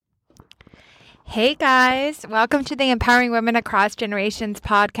Hey guys, welcome to the Empowering Women Across Generations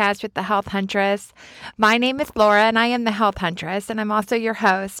podcast with the Health Huntress. My name is Laura and I am the Health Huntress and I'm also your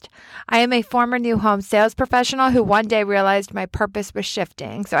host. I am a former new home sales professional who one day realized my purpose was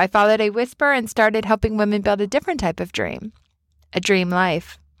shifting. So I followed a whisper and started helping women build a different type of dream, a dream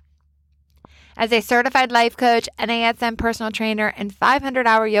life. As a certified life coach, NASM personal trainer, and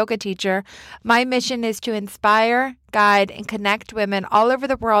 500-hour yoga teacher, my mission is to inspire, guide, and connect women all over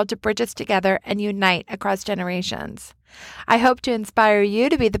the world to bridge us together and unite across generations. I hope to inspire you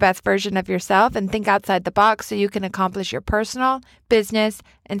to be the best version of yourself and think outside the box so you can accomplish your personal, business,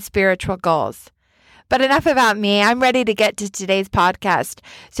 and spiritual goals. But enough about me. I'm ready to get to today's podcast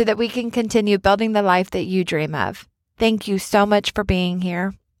so that we can continue building the life that you dream of. Thank you so much for being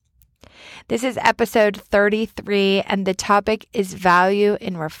here. This is episode 33, and the topic is value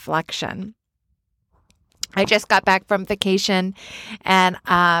in reflection. I just got back from vacation, and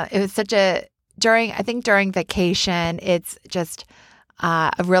it was during vacation, it's just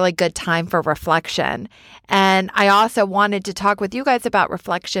a really good time for reflection. And I also wanted to talk with you guys about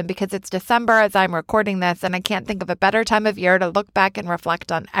reflection because it's December as I'm recording this, and I can't think of a better time of year to look back and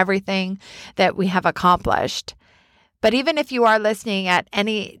reflect on everything that we have accomplished. But even if you are listening at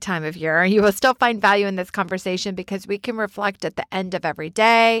any time of year, you will still find value in this conversation because we can reflect at the end of every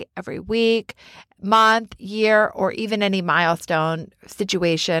day, every week, month, year, or even any milestone,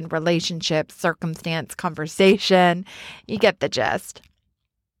 situation, relationship, circumstance, conversation. You get the gist.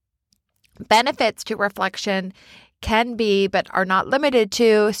 Benefits to reflection can be, but are not limited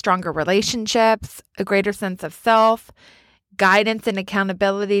to, stronger relationships, a greater sense of self, guidance and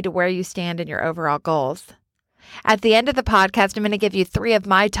accountability to where you stand in your overall goals. At the end of the podcast, I'm going to give you 3 of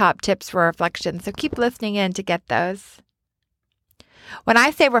my top tips for reflection, so keep listening in to get those. When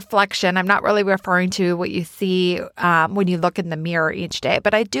I say reflection, I'm not really referring to what you see when you look in the mirror each day,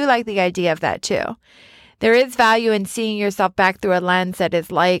 but I do like the idea of that too. There is value in seeing yourself back through a lens that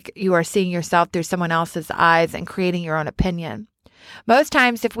is like you are seeing yourself through someone else's eyes and creating your own opinion. Most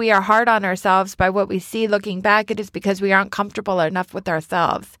times, if we are hard on ourselves by what we see looking back, it is because we aren't comfortable enough with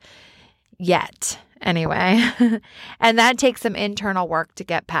ourselves yet. Anyway, and that takes some internal work to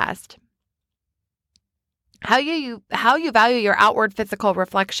get past. How you value your outward physical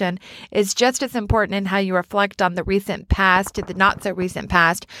reflection is just as important in how you reflect on the recent past to the not so recent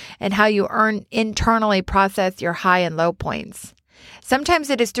past and how you internally process your high and low points. Sometimes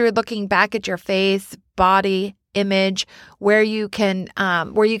it is through looking back at your face, body, image, where you can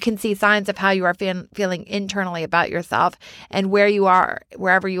see signs of how you are feeling internally about yourself and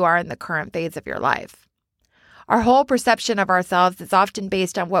wherever you are in the current phase of your life. Our whole perception of ourselves is often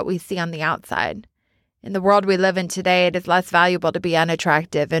based on what we see on the outside. In the world we live in today, it is less valuable to be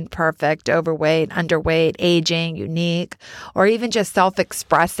unattractive, imperfect, overweight, underweight, aging, unique, or even just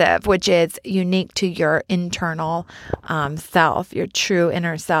self-expressive, which is unique to your internal self, your true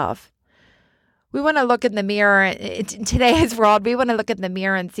inner self. We want to look in the mirror. In today's world, we want to look in the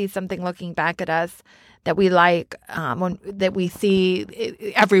mirror and see something looking back at us that we like, that we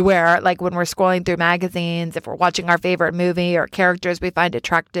see everywhere, like when we're scrolling through magazines, if we're watching our favorite movie or characters we find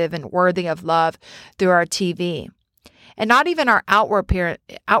attractive and worthy of love through our TV. And not even our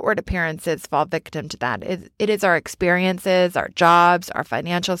outward appearances fall victim to that. It is our experiences, our jobs, our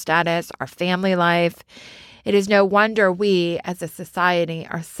financial status, our family life. It is no wonder we, as a society,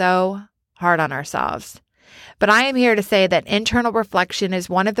 are so hard on ourselves. But I am here to say that internal reflection is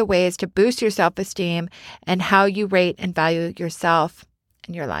one of the ways to boost your self-esteem and how you rate and value yourself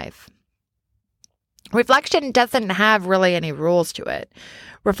and your life. Reflection doesn't have really any rules to it.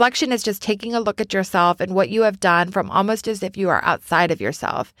 Reflection is just taking a look at yourself and what you have done from almost as if you are outside of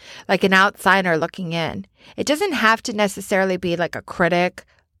yourself, like an outsider looking in. It doesn't have to necessarily be like a critic,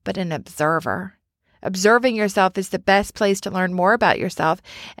 but an observer. Observing yourself is the best place to learn more about yourself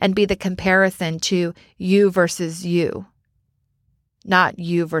and be the comparison to you versus you. Not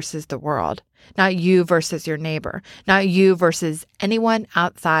you versus the world. Not you versus your neighbor. Not you versus anyone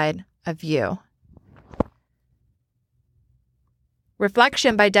outside of you.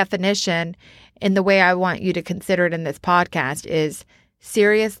 Reflection, by definition, in the way I want you to consider it in this podcast, is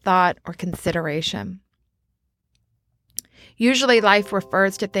serious thought or consideration. Usually life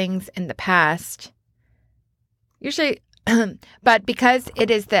refers to things in the past. But because it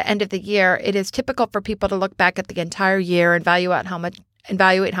is the end of the year, it is typical for people to look back at the entire year and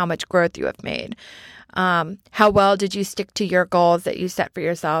evaluate how much growth you have made. How well did you stick to your goals that you set for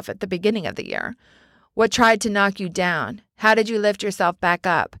yourself at the beginning of the year? What tried to knock you down? How did you lift yourself back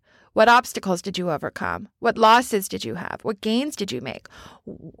up? What obstacles did you overcome? What losses did you have? What gains did you make?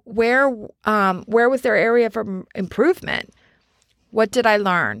 Where was there area for improvement? What did I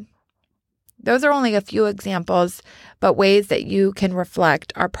learn? Those are only a few examples, but ways that you can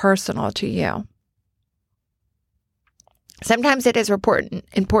reflect are personal to you. Sometimes it is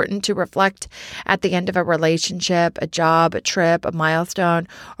important to reflect at the end of a relationship, a job, a trip, a milestone,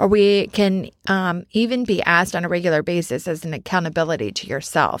 or we can even be asked on a regular basis as an accountability to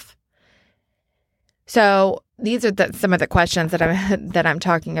yourself. So these are some of the questions that I'm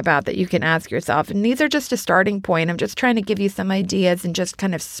talking about that you can ask yourself. And these are just a starting point. I'm just trying to give you some ideas and just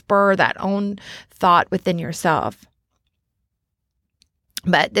kind of spur that own thought within yourself.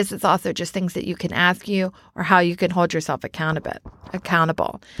 But this is also just things that you can ask you or how you can hold yourself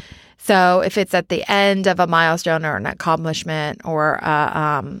accountable. So if it's at the end of a milestone or an accomplishment or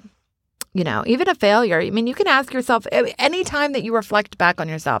even a failure, I mean, you can ask yourself anytime that you reflect back on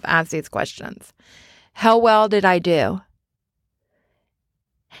yourself, ask these questions. How well did I do?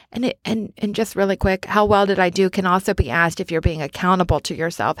 And just really quick, how well did I do can also be asked if you're being accountable to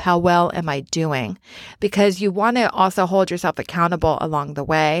yourself. How well am I doing? Because you want to also hold yourself accountable along the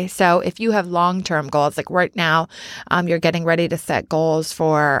way. So if you have long-term goals, like right now, you're getting ready to set goals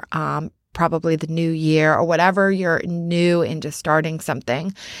for probably the new year or whatever you're new into starting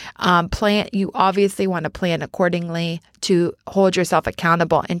something, you obviously want to plan accordingly to hold yourself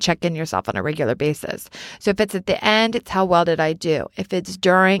accountable and check in yourself on a regular basis. So if it's at the end, it's how well did I do? If it's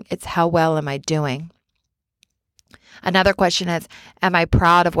during, it's how well am I doing? Another question is, am I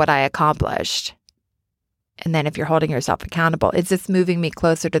proud of what I accomplished? And then if you're holding yourself accountable, is this moving me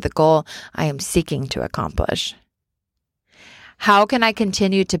closer to the goal I am seeking to accomplish? How can I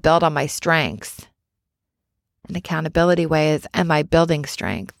continue to build on my strengths? An accountability way is, am I building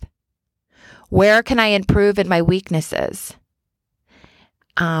strength? Where can I improve in my weaknesses?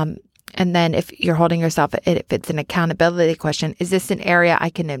 And then if you're holding yourself, if it's an accountability question, is this an area I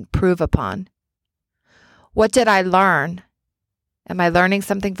can improve upon? What did I learn? Am I learning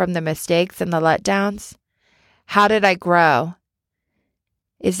something from the mistakes and the letdowns? How did I grow?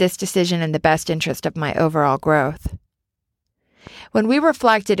 Is this decision in the best interest of my overall growth? When we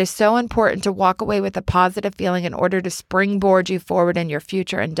reflect, it is so important to walk away with a positive feeling in order to springboard you forward in your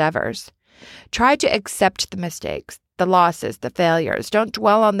future endeavors. Try to accept the mistakes, the losses, the failures. Don't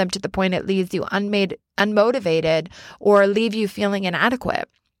dwell on them to the point it leaves you unmotivated or leave you feeling inadequate.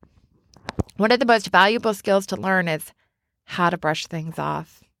 One of the most valuable skills to learn is how to brush things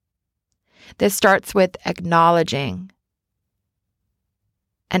off. This starts with acknowledging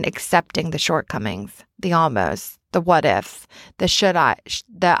and accepting the shortcomings, the almost, the what ifs,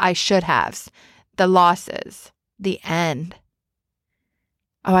 the I should haves, the losses, the end.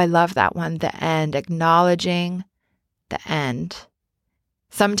 Oh, I love that one, the end, acknowledging the end.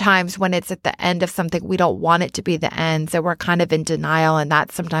 Sometimes when it's at the end of something, we don't want it to be the end, so we're kind of in denial, and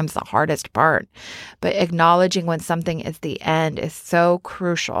that's sometimes the hardest part. But acknowledging when something is the end is so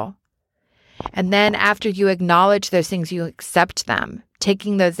crucial. And then after you acknowledge those things, you accept them,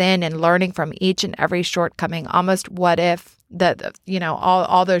 taking those in and learning from each and every shortcoming, almost what if,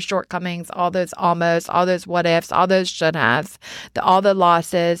 all those shortcomings, all those almost, all those what ifs, all those should haves, all the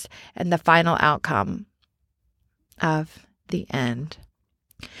losses, and the final outcome of the end.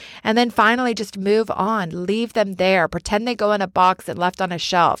 And then finally, just move on. Leave them there. Pretend they go in a box and left on a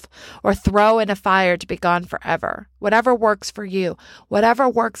shelf, or throw in a fire to be gone forever. Whatever works for you. Whatever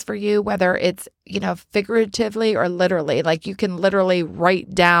works for you, whether it's, figuratively or literally. Like you can literally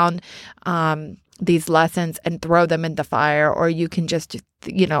write down these lessons and throw them in the fire, or you can just,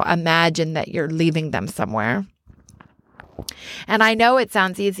 imagine that you're leaving them somewhere. And I know it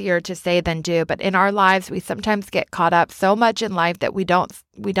sounds easier to say than do, but in our lives, we sometimes get caught up so much in life that we don't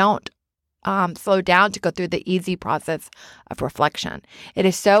slow down to go through the easy process of reflection. It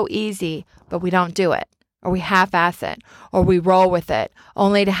is so easy, but we don't do it, or we half-ass it, or we roll with it,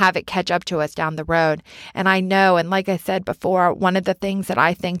 only to have it catch up to us down the road. And I know, and like I said before, one of the things that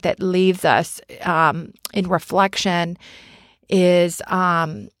I think that leaves us in reflection is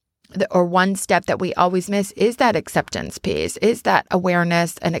or one step that we always miss is that acceptance piece, is that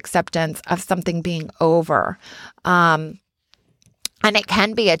awareness and acceptance of something being over. And it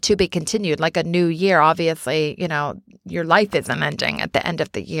can be a to be continued, like a new year. Obviously, your life isn't ending at the end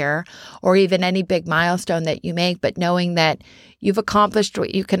of the year, or even any big milestone that you make, but knowing that you've accomplished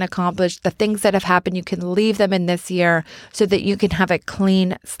what you can accomplish, the things that have happened, you can leave them in this year so that you can have a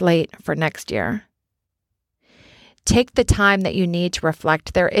clean slate for next year. Take the time that you need to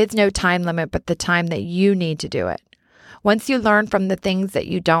reflect. There is no time limit, but the time that you need to do it. Once you learn from the things that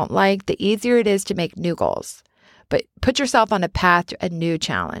you don't like, the easier it is to make new goals. But put yourself on a path to a new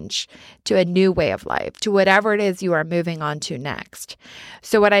challenge, to a new way of life, to whatever it is you are moving on to next.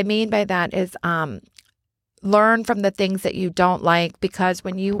 So what I mean by that is learn from the things that you don't like, because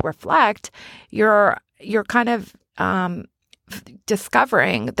when you reflect, you're kind of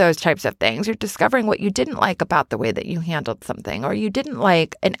discovering those types of things. You're discovering what you didn't like about the way that you handled something, or you didn't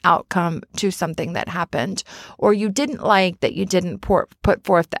like an outcome to something that happened, or you didn't like that you didn't put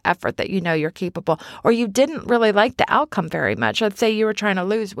forth the effort that you know you're capable, or you didn't really like the outcome very much. Let's say you were trying to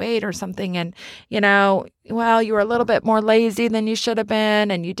lose weight or something, and, you were a little bit more lazy than you should have been,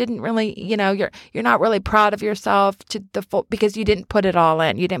 and you didn't really, you're not really proud of yourself to the full, because you didn't put it all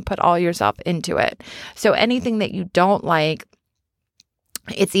in. You didn't put all yourself into it. So anything that you don't like,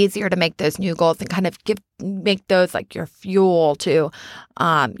 it's easier to make those new goals and kind of make those like your fuel to,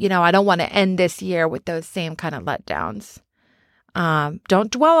 I don't want to end this year with those same kind of letdowns.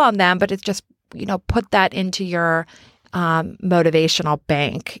 Don't dwell on them, but it's just, put that into your motivational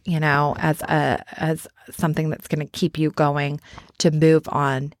bank, as something that's going to keep you going to move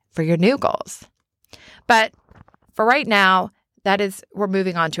on for your new goals. But for right now, we're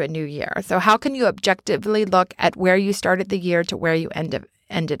moving on to a new year. So how can you objectively look at where you started the year to where you ended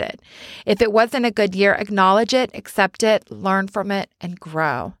it? If it wasn't a good year, acknowledge it, accept it, learn from it, and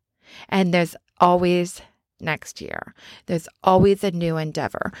grow. And there's always next year. There's always a new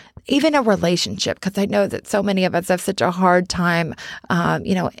endeavor, even a relationship, because I know that so many of us have such a hard time.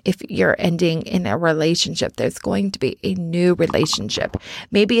 If you're ending in a relationship, there's going to be a new relationship.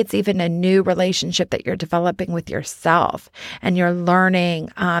 Maybe it's even a new relationship that you're developing with yourself, and you're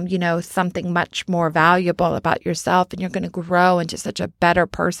learning, something much more valuable about yourself, and you're going to grow into such a better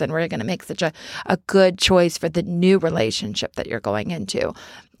person where you're going to make such a good choice for the new relationship that you're going into,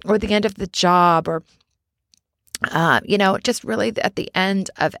 or the end of the job, or just really at the end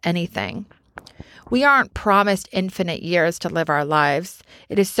of anything. We aren't promised infinite years to live our lives.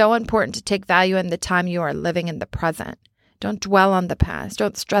 It is so important to take value in the time you are living in the present. Don't dwell on the past.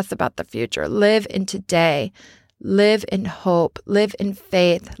 Don't stress about the future. Live in today. Live in hope. Live in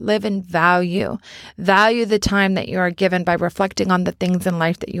faith. Live in value. Value the time that you are given by reflecting on the things in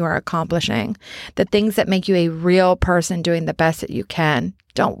life that you are accomplishing, the things that make you a real person doing the best that you can.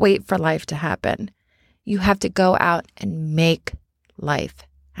 Don't wait for life to happen. You have to go out and make life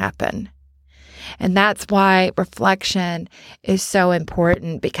happen. And that's why reflection is so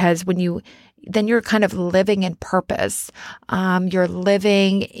important, because then you're kind of living in purpose. You're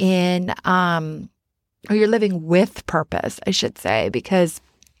living with purpose, I should say, because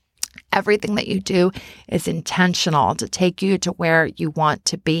everything that you do is intentional to take you to where you want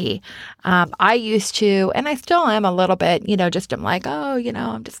to be. I used to, and I still am a little bit, I'm like,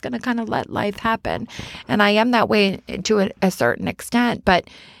 I'm just going to kind of let life happen. And I am that way to a certain extent, but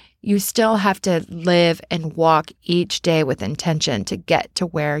you still have to live and walk each day with intention to get to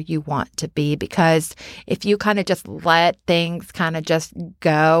where you want to be. Because if you kind of just let things kind of just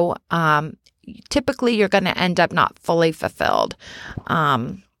go, typically you're going to end up not fully fulfilled.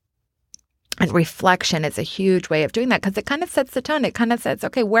 And reflection is a huge way of doing that, because it kind of sets the tone. It kind of says,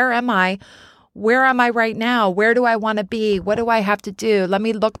 okay, where am I? Where am I right now? Where do I want to be? What do I have to do? Let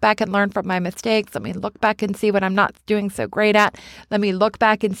me look back and learn from my mistakes. Let me look back and see what I'm not doing so great at. Let me look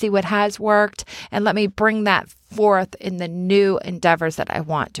back and see what has worked. And let me bring that forth in the new endeavors that I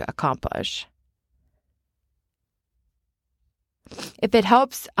want to accomplish. If it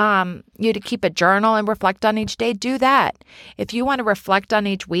helps you to keep a journal and reflect on each day, do that. If you want to reflect on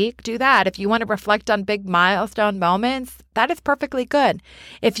each week, do that. If you want to reflect on big milestone moments, that is perfectly good.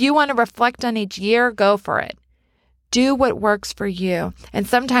 If you want to reflect on each year, go for it. Do what works for you. And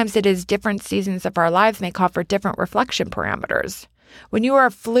sometimes it is different seasons of our lives may call for different reflection parameters. When you are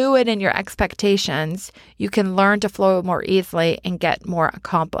fluid in your expectations, you can learn to flow more easily and get more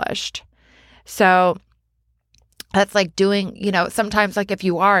accomplished. So that's like doing, sometimes like if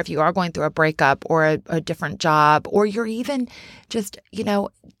you are going through a breakup or a different job, or you're even just,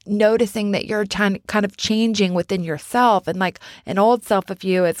 noticing that you're kind of changing within yourself, and like an old self of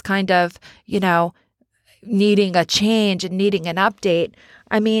you is kind of, needing a change and needing an update.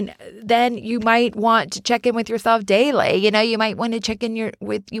 I mean, then you might want to check in with yourself daily. You might want to check in you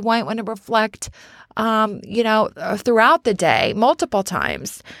might want to reflect, throughout the day, multiple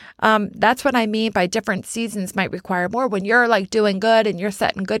times. That's what I mean by different seasons might require more. When you're like doing good and you're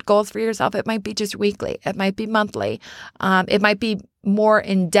setting good goals for yourself, it might be just weekly. It might be monthly. It might be more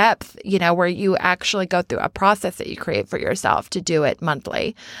in depth, where you actually go through a process that you create for yourself to do it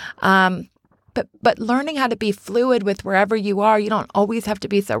monthly. But learning how to be fluid with wherever you are, you don't always have to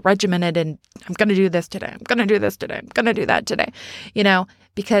be so regimented and I'm going to do this today. I'm going to do this today. I'm going to do that today,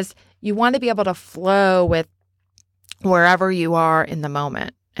 because you want to be able to flow with wherever you are in the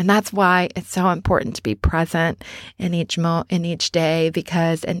moment. And that's why it's so important to be present in each day,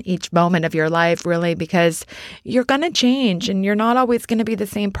 because in each moment of your life, really, because you're going to change and you're not always going to be the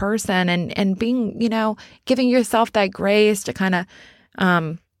same person, and being, giving yourself that grace to kind of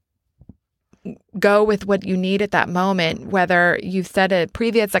go with what you need at that moment. Whether you've set a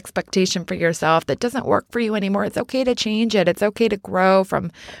previous expectation for yourself that doesn't work for you anymore, it's okay to change it. It's okay to grow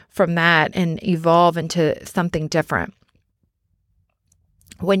from that and evolve into something different.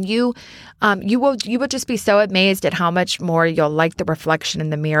 When you will just be so amazed at how much more you'll like the reflection in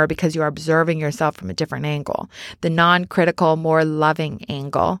the mirror, because you're observing yourself from a different angle, the non-critical, more loving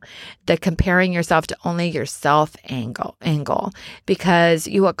angle, the comparing yourself to only yourself angle, because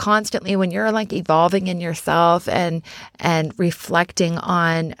you will constantly, when you're like evolving in yourself and reflecting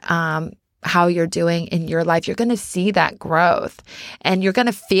on how you're doing in your life, you're going to see that growth and you're going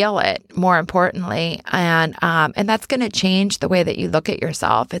to feel it, more importantly. And that's going to change the way that you look at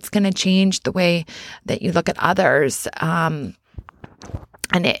yourself. It's going to change the way that you look at others. And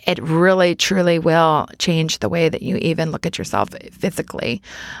it really, truly will change the way that you even look at yourself physically,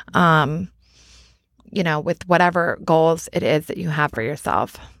 with whatever goals it is that you have for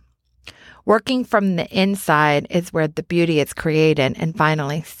yourself. Working from the inside is where the beauty is created and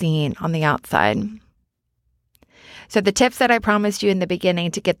finally seen on the outside. So the tips that I promised you in the beginning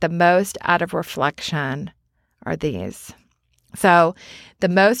to get the most out of reflection are these. So the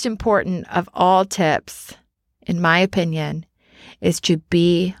most important of all tips, in my opinion, is to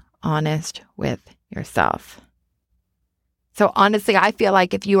be honest with yourself. So honestly, I feel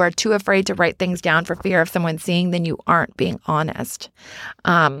like if you are too afraid to write things down for fear of someone seeing, then you aren't being honest.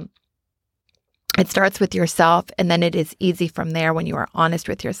 It starts with yourself, and then it is easy from there when you are honest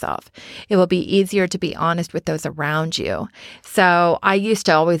with yourself. It will be easier to be honest with those around you. So I used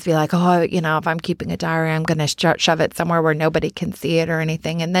to always be like, if I'm keeping a diary, I'm going to shove it somewhere where nobody can see it or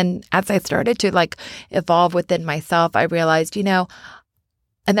anything. And then as I started to evolve within myself, I realized, and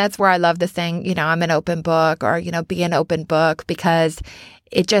that's where I love the saying, I'm an open book, or, be an open book, because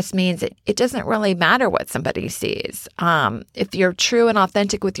it just means it doesn't really matter what somebody sees. If you're true and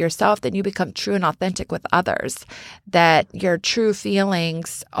authentic with yourself, then you become true and authentic with others, that your true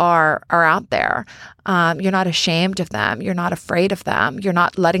feelings are out there. You're not ashamed of them. You're not afraid of them. You're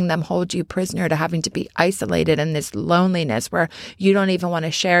not letting them hold you prisoner to having to be isolated in this loneliness where you don't even want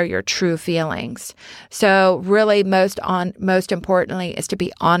to share your true feelings. So really, most importantly is to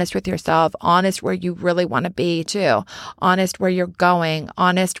be honest with yourself, honest where you really want to be too, honest where you're going,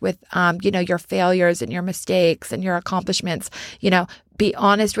 honest with, your failures and your mistakes and your accomplishments. Be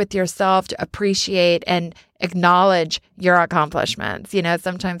honest with yourself to appreciate and acknowledge your accomplishments.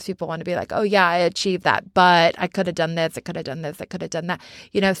 Sometimes people want to be like, oh yeah, I achieved that, but I could have done this, I could have done this, I could have done that.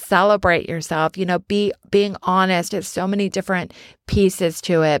 Celebrate yourself. Being honest. There's so many different pieces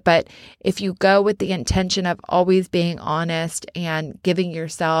to it. But if you go with the intention of always being honest and giving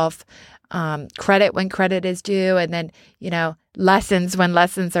yourself credit when credit is due, and then, lessons when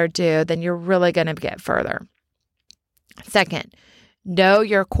lessons are due, then you're really going to get further. Second, know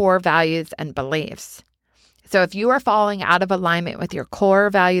your core values and beliefs. So if you are falling out of alignment with your core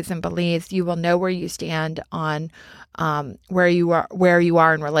values and beliefs, you will know where you stand on where you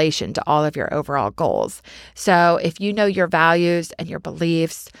are in relation to all of your overall goals. So if you know your values and your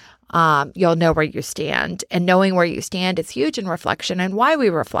beliefs, you'll know where you stand. And knowing where you stand is huge in reflection, and why we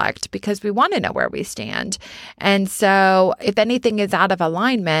reflect, because we want to know where we stand. And so if anything is out of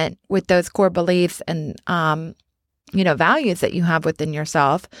alignment with those core beliefs and values that you have within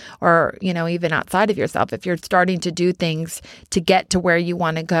yourself, or, even outside of yourself, if you're starting to do things to get to where you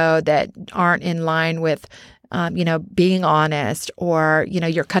want to go that aren't in line with, being honest, or,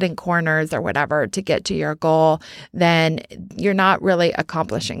 you're cutting corners or whatever to get to your goal, then you're not really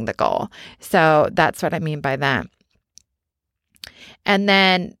accomplishing the goal. So that's what I mean by that. And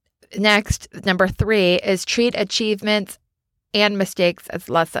then next, number 3 is treat achievements and mistakes as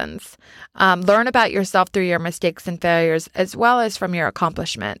lessons. Learn about yourself through your mistakes and failures, as well as from your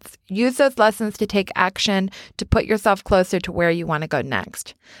accomplishments. Use those lessons to take action to put yourself closer to where you want to go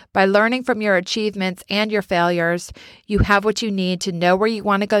next. By learning from your achievements and your failures, you have what you need to know where you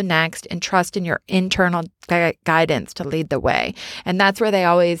want to go next and trust in your internal guidance to lead the way. And that's where they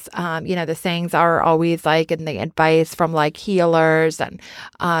always, the sayings are always and the advice from healers and,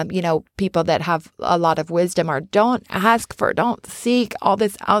 people that have a lot of wisdom are don't seek all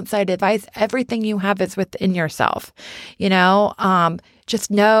this outside advice. Everything you have is within yourself. just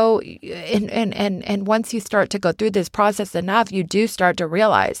know, and once you start to go through this process enough, you do start to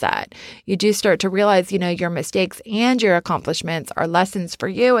realize that. You do start to realize, your mistakes and your accomplishments are lessons for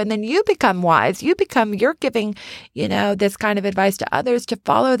you. And then you become wise. You're giving, this kind of advice to others to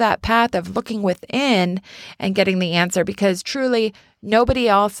follow that path of looking within and getting the answer, because truly, nobody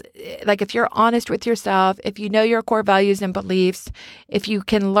else, like if you're honest with yourself, if you know your core values and beliefs, if you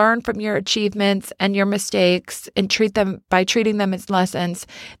can learn from your achievements and your mistakes and treating them as lessons,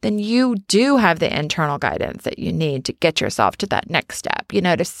 then you do have the internal guidance that you need to get yourself to that next step,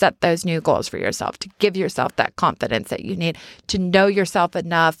 to set those new goals for yourself, to give yourself that confidence that you need, to know yourself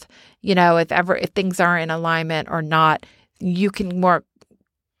enough, if things are in alignment or not, you can more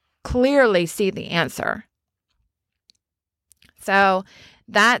clearly see the answer. So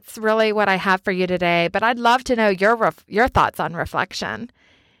that's really what I have for you today. But I'd love to know your thoughts on reflection.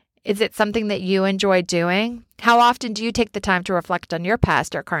 Is it something that you enjoy doing? How often do you take the time to reflect on your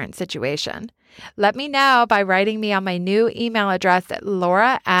past or current situation? Let me know by writing me on my new email address at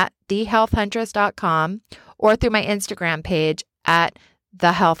laura@thehealthhuntress.com or through my Instagram page at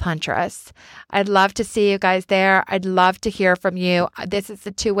The Health Huntress. I'd love to see you guys there. I'd love to hear from you. This is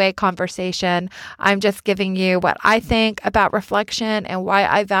a two-way conversation. I'm just giving you what I think about reflection and why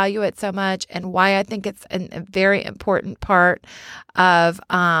I value it so much and why I think it's a very important part of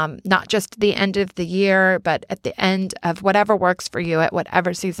not just the end of the year, but at the end of whatever works for you at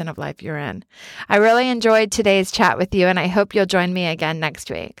whatever season of life you're in. I really enjoyed today's chat with you, and I hope you'll join me again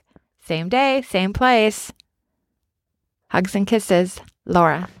next week. Same day, same place. Hugs and kisses,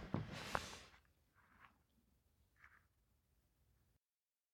 Laura.